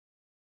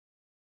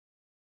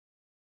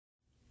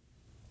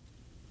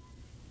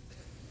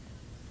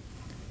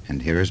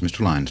And here is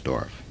Mr.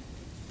 Leinsdorf.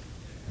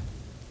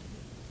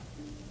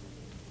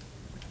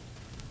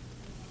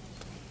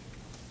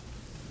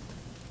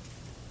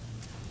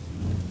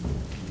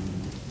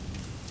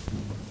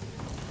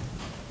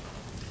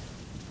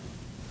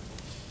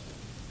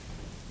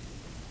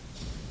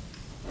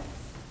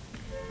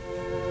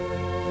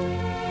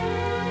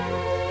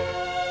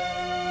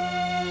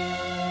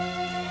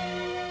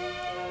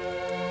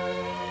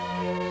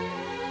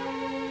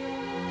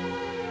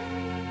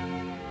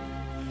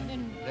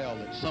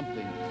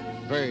 Something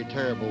very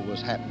terrible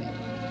was happening.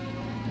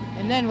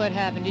 And then what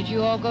happened? Did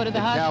you all go to the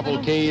hospital? The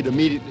cavalcade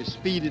immediately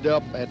speeded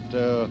up at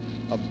a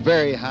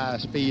very high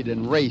speed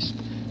and raced.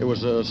 It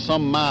was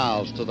some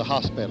miles to the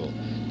hospital.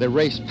 They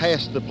raced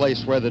past the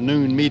place where the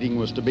noon meeting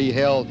was to be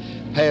held,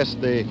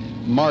 past the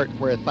mart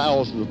where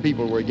thousands of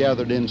people were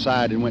gathered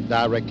inside, and went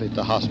directly to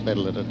the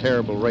hospital at a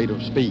terrible rate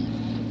of speed.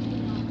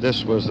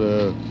 This was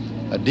a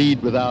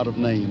deed without a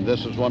name.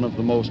 This was one of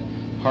the most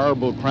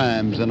horrible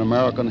crimes in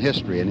American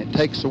history, and it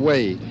takes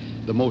away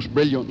the most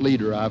brilliant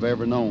leader I've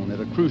ever known at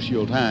a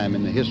crucial time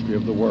in the history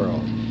of the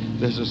world.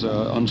 This is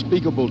an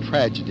unspeakable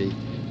tragedy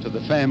to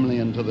the family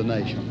and to the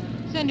nation.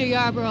 Senator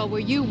Yarborough, were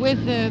you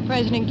with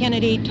President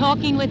Kennedy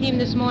talking with him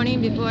this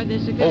morning before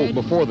this occurred? Oh,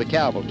 before the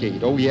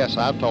cavalcade. Oh, yes,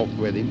 I talked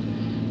with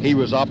him. He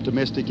was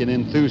optimistic and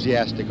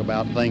enthusiastic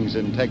about things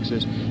in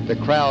Texas. The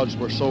crowds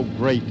were so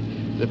great.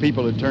 The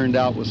people had turned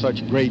out with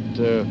such great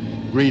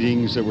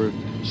greetings. There were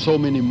so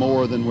many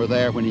more than were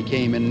there when he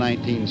came in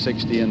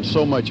 1960, and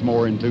so much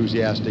more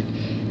enthusiastic.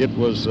 It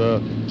was,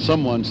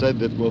 someone said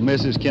that, well,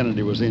 Mrs.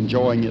 Kennedy was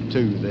enjoying it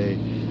too.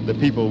 The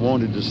people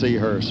wanted to see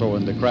her so,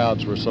 and the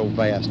crowds were so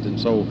vast and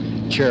so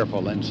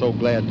cheerful and so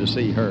glad to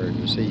see her,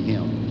 to see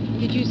him.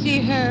 Did you see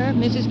her,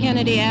 Mrs.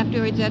 Kennedy,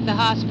 afterwards at the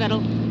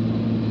hospital?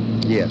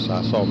 Yes,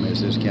 I saw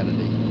Mrs.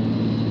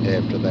 Kennedy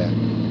after that.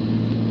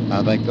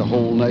 I think the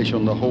whole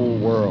nation, the whole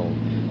world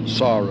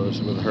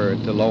sorrows with her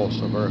at the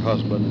loss of her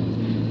husband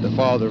and the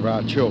father of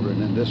our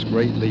children and this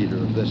great leader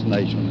of this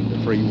nation and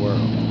the free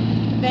world.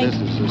 This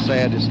is the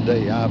saddest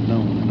day I've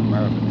known in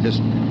American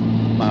history,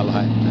 my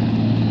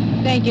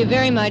lifetime. Thank you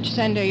very much,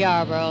 Senator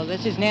Yarborough.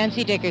 This is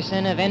Nancy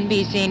Dickerson of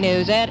NBC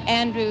News at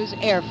Andrews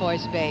Air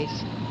Force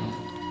Base.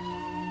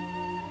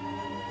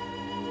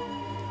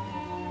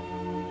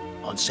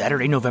 On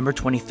Saturday, November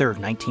 23,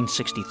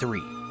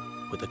 1963,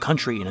 with the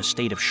country in a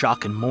state of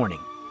shock and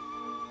mourning,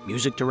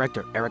 music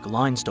director Erich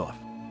Leinsdorf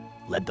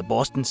led the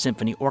Boston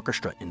Symphony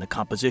Orchestra in the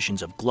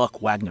compositions of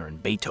Gluck, Wagner,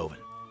 and Beethoven.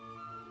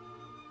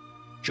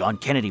 John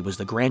Kennedy was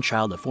the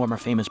grandchild of former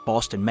famous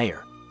Boston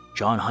mayor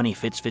John Honey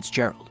Fitz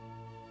Fitzgerald.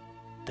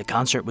 The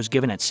concert was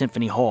given at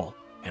Symphony Hall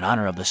in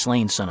honor of the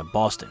slain son of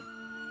Boston.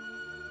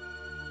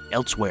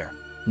 Elsewhere,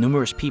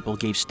 numerous people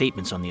gave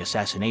statements on the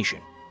assassination.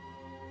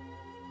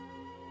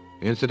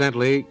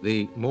 Incidentally,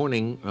 the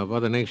mourning of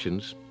other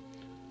nations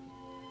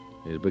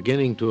is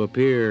beginning to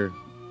appear,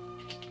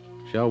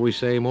 shall we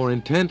say, more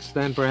intense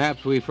than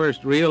perhaps we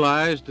first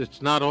realized.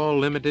 It's not all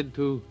limited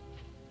to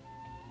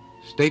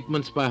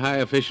statements by high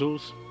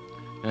officials.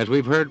 As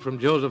we've heard from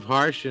Joseph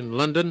Harsh in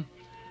London,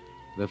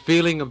 the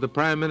feeling of the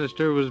Prime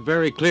Minister was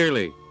very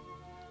clearly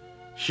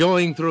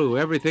showing through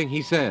everything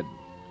he said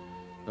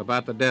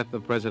about the death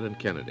of President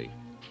Kennedy.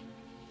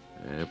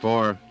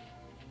 For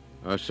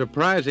a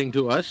surprising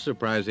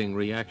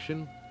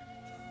reaction,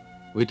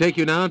 we take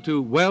you now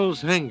to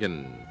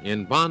Wells-Hengen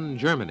in Bonn,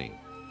 Germany.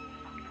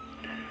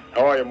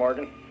 How are you,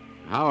 Morgan?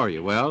 How are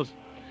you, Wells?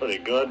 Pretty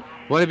good.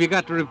 What have you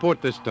got to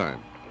report this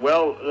time?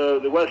 Well,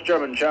 the West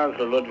German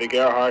Chancellor, Ludwig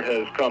Erhard,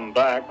 has come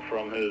back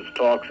from his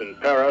talks in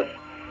Paris.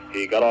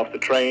 He got off the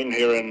train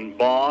here in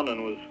Bonn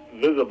and was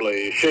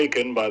visibly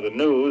shaken by the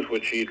news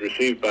which he'd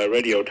received by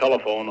radio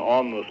telephone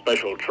on the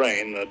special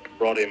train that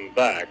brought him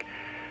back.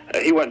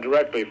 He went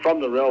directly from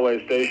the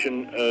railway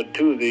station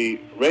to the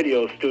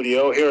radio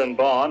studio here in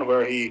Bonn,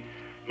 where he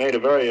made a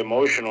very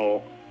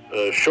emotional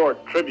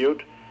short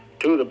tribute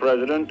to the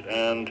president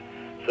and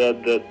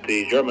said that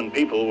the German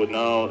people would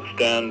now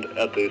stand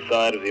at the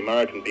side of the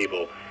American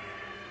people.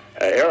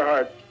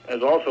 Erhard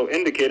has also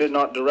indicated,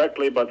 not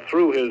directly but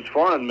through his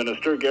foreign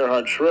minister,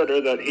 Gerhard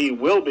Schröder, that he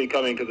will be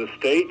coming to the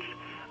States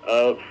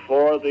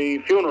for the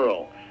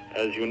funeral.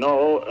 As you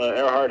know,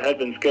 Erhard had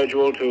been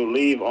scheduled to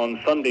leave on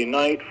Sunday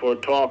night for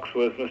talks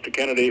with Mr.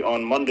 Kennedy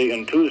on Monday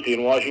and Tuesday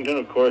in Washington.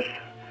 Of course,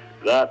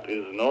 that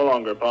is no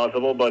longer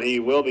possible, but he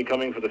will be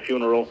coming for the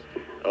funeral,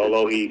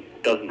 although he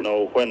doesn't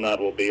know when that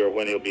will be or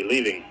when he'll be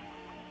leaving.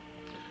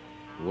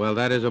 Well,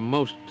 that is a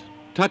most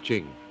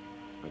touching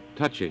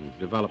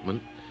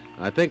development.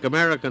 I think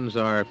Americans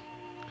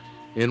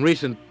in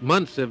recent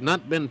months, have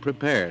not been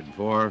prepared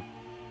for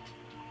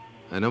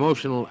an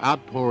emotional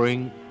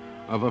outpouring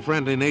of a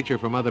friendly nature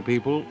from other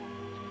people,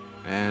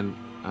 and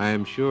I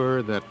am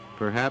sure that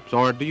perhaps,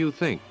 or do you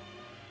think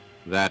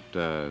that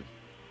the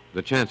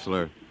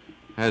Chancellor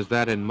has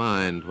that in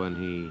mind when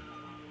he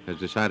has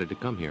decided to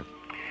come here?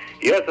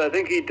 Yes, I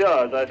think he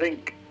does. I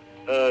think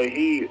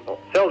he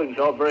felt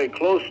himself very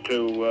close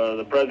to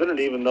the president,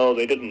 even though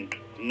they didn't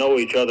know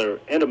each other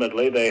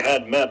intimately. They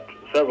had met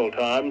several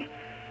times.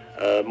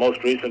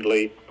 Most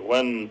recently,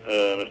 when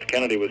Mr.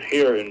 Kennedy was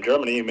here in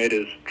Germany, he made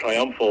his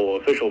triumphal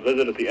official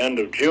visit at the end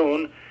of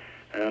June,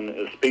 and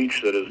a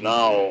speech that is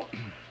now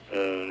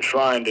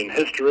enshrined in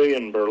history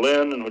in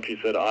Berlin, in which he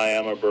said, "I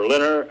am a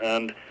Berliner,"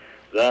 and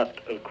that,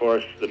 of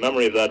course, the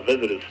memory of that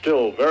visit is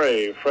still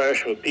very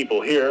fresh with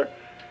people here,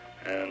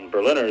 and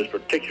Berliners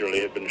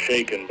particularly have been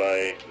shaken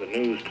by the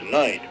news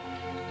tonight.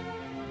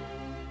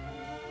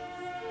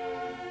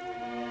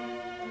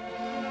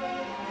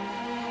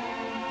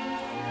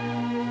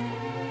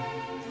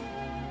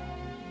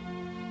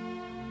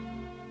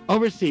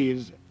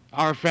 Overseas,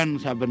 our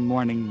friends have been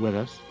mourning with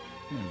us,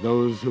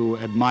 those who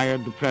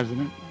admired the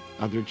president,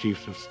 other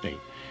chiefs of state.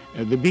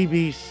 The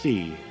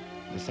BBC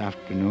this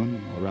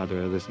afternoon, or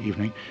rather this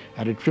evening,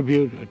 had a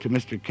tribute to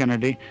Mr.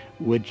 Kennedy,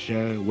 which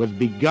was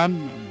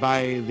begun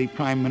by the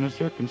Prime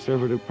Minister,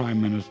 conservative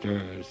Prime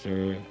Minister,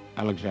 Sir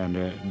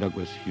Alexander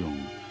Douglas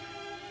Hume.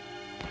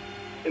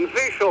 In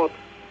 3 short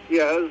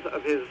years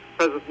of his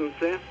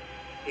presidency,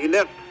 he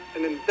left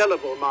an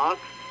indelible mark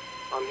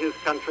on his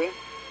country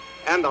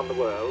and on the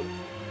world.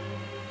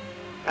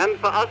 And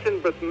for us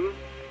in Britain,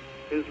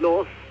 his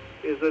loss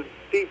is a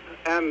deep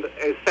and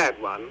a sad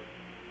one,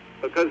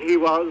 because he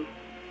was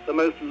the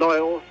most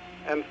loyal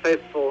and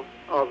faithful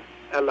of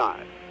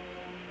allies.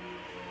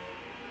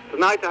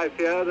 Tonight, I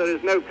fear, there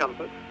is no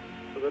comfort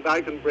that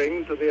I can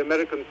bring to the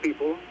American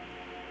people,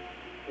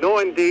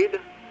 nor indeed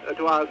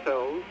to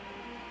ourselves,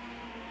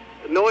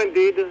 nor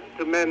indeed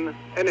to men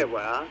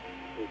anywhere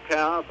who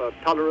care for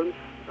tolerance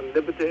and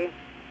liberty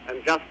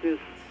and justice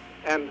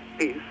and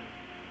peace,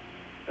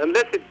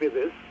 unless it be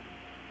this,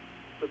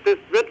 that this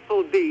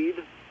dreadful deed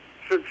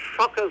should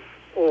shock us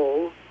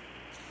all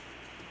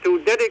to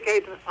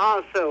dedicate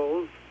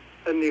ourselves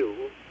anew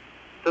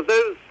to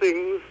those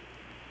things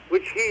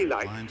which he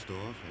liked,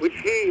 which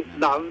he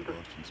loved,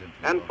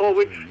 and for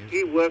which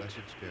he worked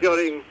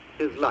during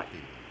his life.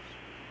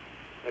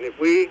 And if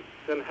we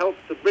can help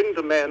to bring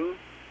to men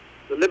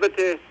the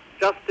liberty,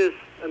 justice,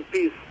 and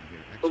peace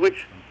for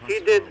which he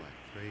did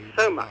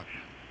so much,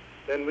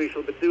 then we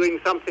shall be doing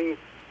something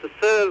to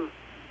serve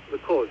the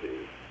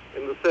causes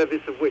in the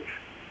service of which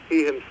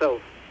he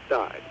himself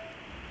died.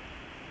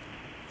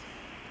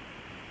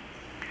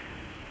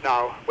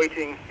 Now,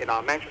 waiting in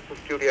our Manchester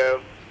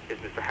studio is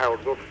Mr.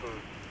 Harold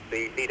Wilson,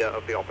 the leader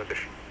of the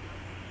opposition.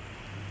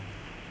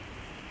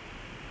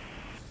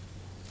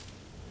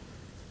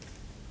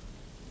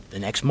 The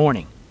next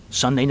morning,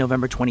 Sunday,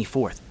 November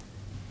 24th,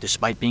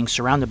 despite being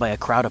surrounded by a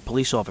crowd of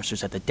police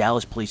officers at the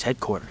Dallas Police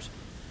Headquarters,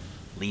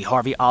 Lee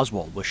Harvey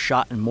Oswald was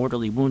shot and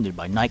mortally wounded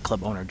by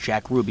nightclub owner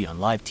Jack Ruby on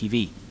live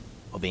TV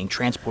while being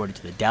transported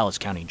to the Dallas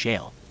County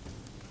Jail.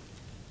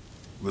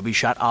 Ruby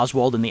shot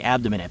Oswald in the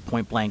abdomen at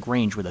point-blank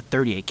range with a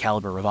 .38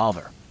 caliber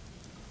revolver.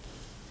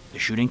 The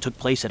shooting took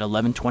place at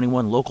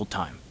 11:21 local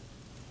time.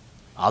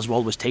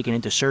 Oswald was taken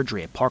into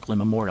surgery at Parkland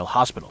Memorial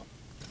Hospital.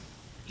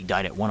 He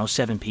died at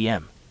 1:07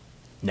 p.m.,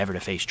 never to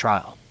face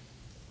trial.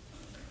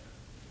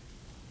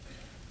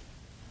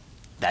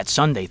 That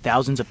Sunday,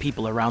 thousands of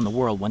people around the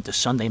world went to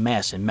Sunday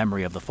Mass in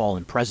memory of the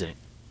fallen president.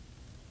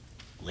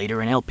 Later,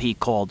 an LP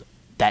called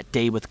That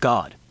Day with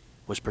God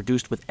was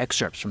produced with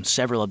excerpts from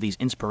several of these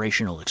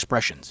inspirational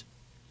expressions.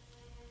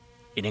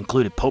 It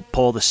included Pope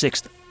Paul VI,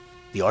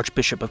 the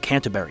Archbishop of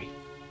Canterbury,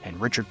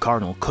 and Richard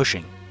Cardinal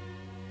Cushing.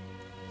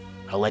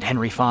 I'll let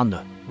Henry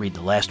Fonda read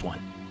the last one.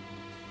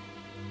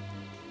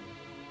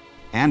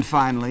 And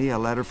finally, a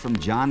letter from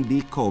John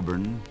B.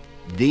 Coburn,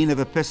 Dean of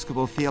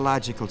Episcopal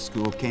Theological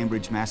School,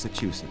 Cambridge,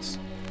 Massachusetts,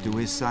 to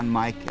his son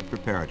Mike at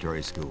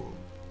preparatory school.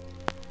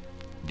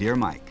 Dear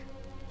Mike,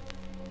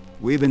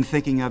 we've been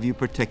thinking of you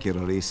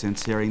particularly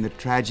since hearing the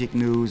tragic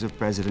news of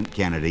President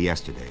Kennedy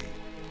yesterday.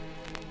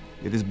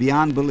 It is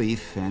beyond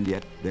belief, and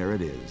yet there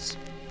it is,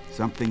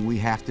 something we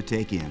have to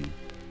take in.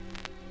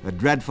 A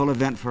dreadful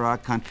event for our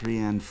country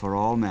and for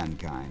all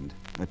mankind,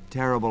 a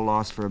terrible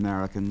loss for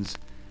Americans,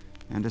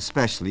 and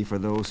especially for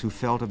those who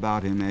felt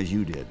about him as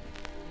you did.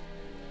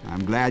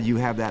 I'm glad you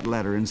have that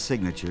letter and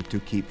signature to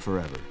keep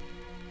forever.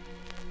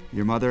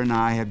 Your mother and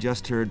I have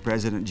just heard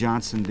President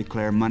Johnson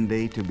declare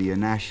Monday to be a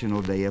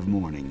national day of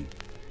mourning.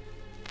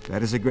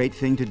 That is a great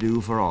thing to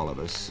do for all of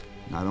us,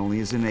 not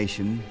only as a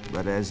nation,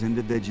 but as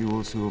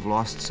individuals who have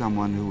lost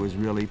someone who was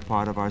really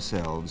part of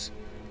ourselves,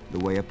 the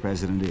way a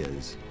president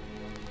is.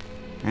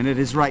 And it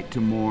is right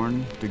to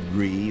mourn, to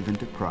grieve, and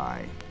to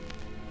cry.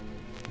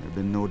 There have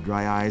been no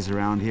dry eyes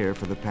around here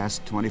for the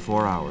past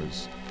 24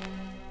 hours.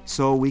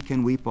 So we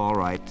can weep all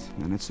right,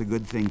 and it's a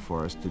good thing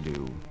for us to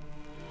do.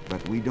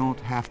 But we don't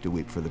have to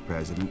weep for the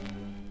president.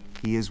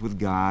 He is with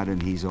God,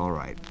 and he's all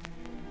right.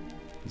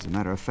 As a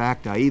matter of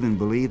fact, I even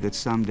believe that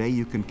someday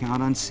you can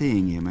count on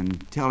seeing him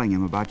and telling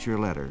him about your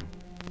letter.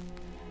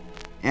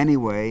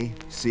 Anyway,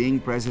 seeing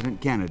President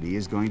Kennedy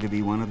is going to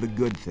be one of the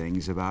good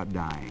things about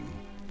dying.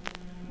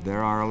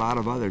 There are a lot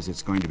of others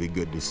it's going to be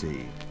good to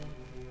see.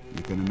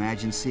 You can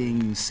imagine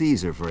seeing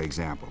Caesar, for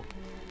example.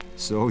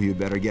 So you'd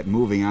better get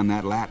moving on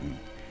that Latin.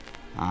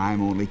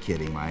 I'm only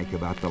kidding, Mike,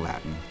 about the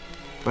Latin.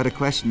 But a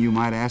question you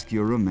might ask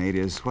your roommate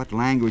is, what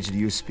language do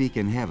you speak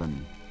in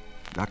heaven?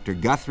 Dr.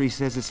 Guthrie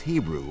says it's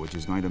Hebrew, which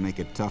is going to make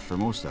it tough for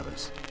most of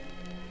us.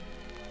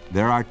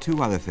 There are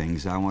two other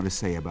things I want to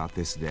say about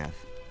this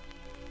death.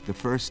 The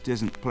first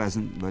isn't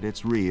pleasant, but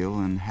it's real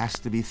and has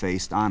to be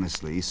faced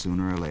honestly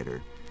sooner or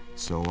later.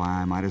 So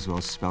I might as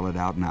well spell it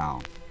out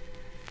now.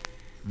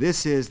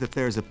 This is that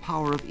there's a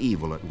power of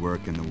evil at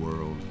work in the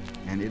world,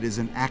 and it is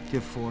an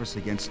active force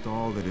against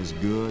all that is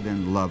good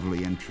and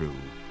lovely and true.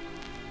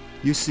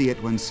 You see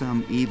it when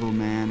some evil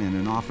man in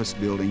an office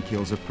building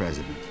kills a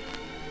president,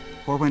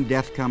 or when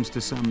death comes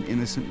to some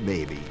innocent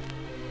baby,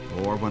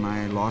 or when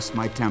I lost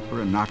my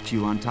temper and knocked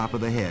you on top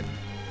of the head,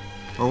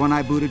 or when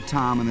I booted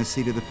Tom in the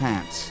seat of the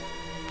pants,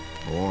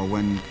 or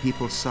when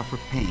people suffer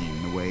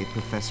pain the way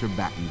Professor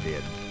Batten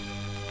did,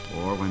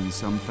 or when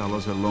some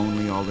fellows are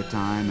lonely all the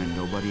time and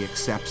nobody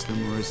accepts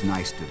them or is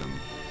nice to them,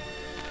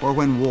 or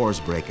when wars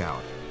break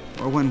out,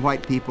 or when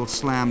white people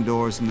slam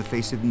doors in the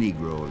face of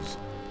Negroes,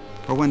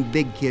 or when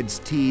big kids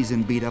tease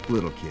and beat up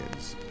little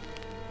kids.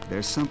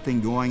 There's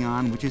something going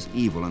on which is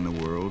evil in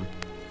the world,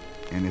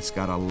 and it's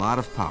got a lot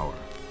of power.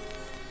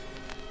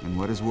 And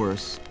what is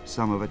worse,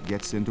 some of it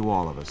gets into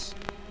all of us.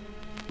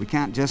 We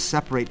can't just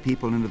separate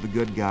people into the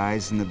good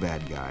guys and the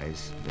bad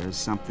guys. There's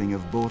something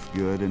of both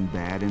good and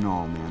bad in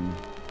all men,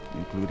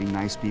 including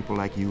nice people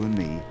like you and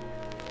me.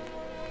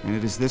 And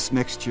it is this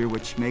mixture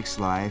which makes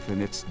life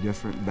and its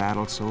different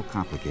battles so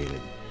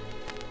complicated.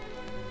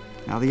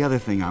 Now, the other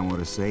thing I want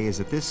to say is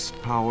that this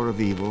power of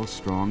evil,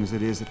 strong as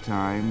it is at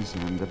times,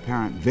 and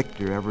apparent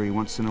victor every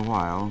once in a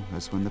while,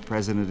 as when the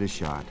president is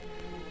shot,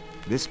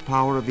 this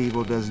power of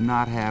evil does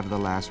not have the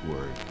last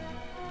word.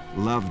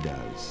 Love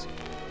does.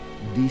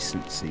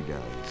 Decency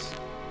does.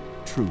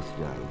 Truth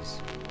does.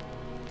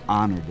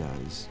 Honor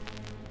does.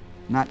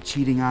 Not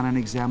cheating on an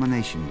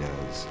examination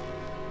does.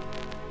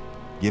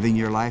 Giving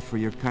your life for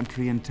your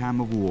country in time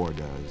of war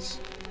does.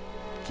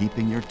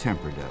 Keeping your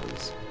temper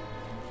does.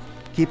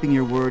 Keeping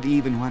your word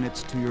even when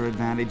it's to your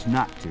advantage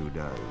not to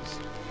does.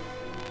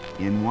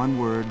 In one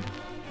word,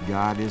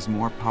 God is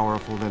more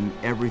powerful than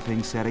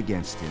everything said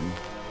against him.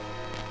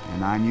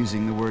 And I'm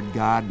using the word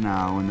God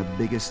now in the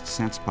biggest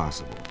sense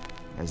possible,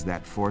 as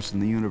that force in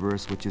the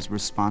universe which is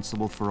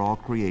responsible for all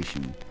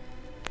creation,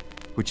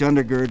 which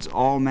undergirds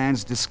all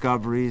man's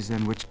discoveries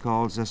and which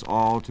calls us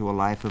all to a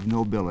life of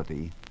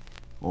nobility,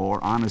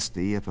 or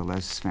honesty, if a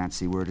less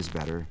fancy word is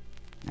better,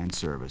 and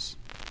service.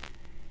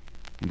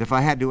 And if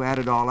I had to add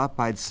it all up,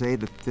 I'd say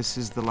that this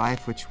is the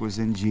life which was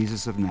in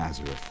Jesus of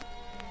Nazareth.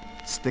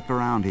 Stick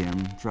around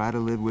him, try to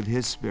live with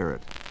his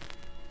spirit.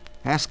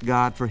 Ask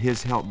God for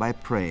his help by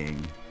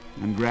praying,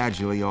 and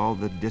gradually all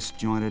the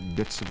disjointed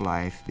bits of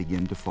life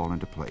begin to fall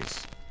into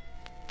place.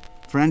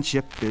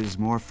 Friendship is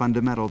more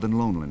fundamental than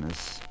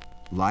loneliness,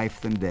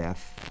 life than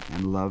death,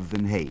 and love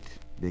than hate,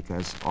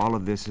 because all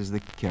of this is the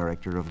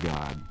character of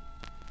God.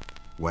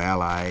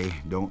 Well, I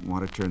don't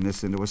want to turn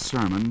this into a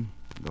sermon,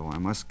 though I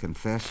must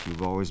confess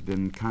you've always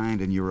been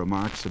kind in your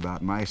remarks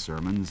about my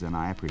sermons, and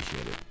I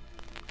appreciate it.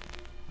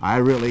 I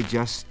really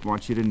just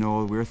want you to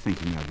know we're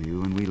thinking of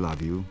you, and we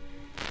love you,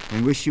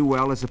 and wish you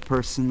well as a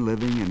person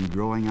living and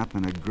growing up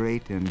in a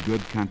great and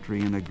good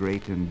country and a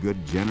great and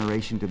good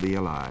generation to be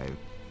alive.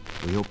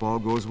 We hope all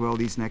goes well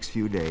these next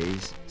few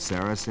days.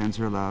 Sarah sends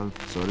her love,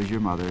 so does your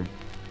mother,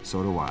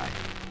 so do I.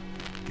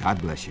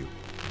 God bless you.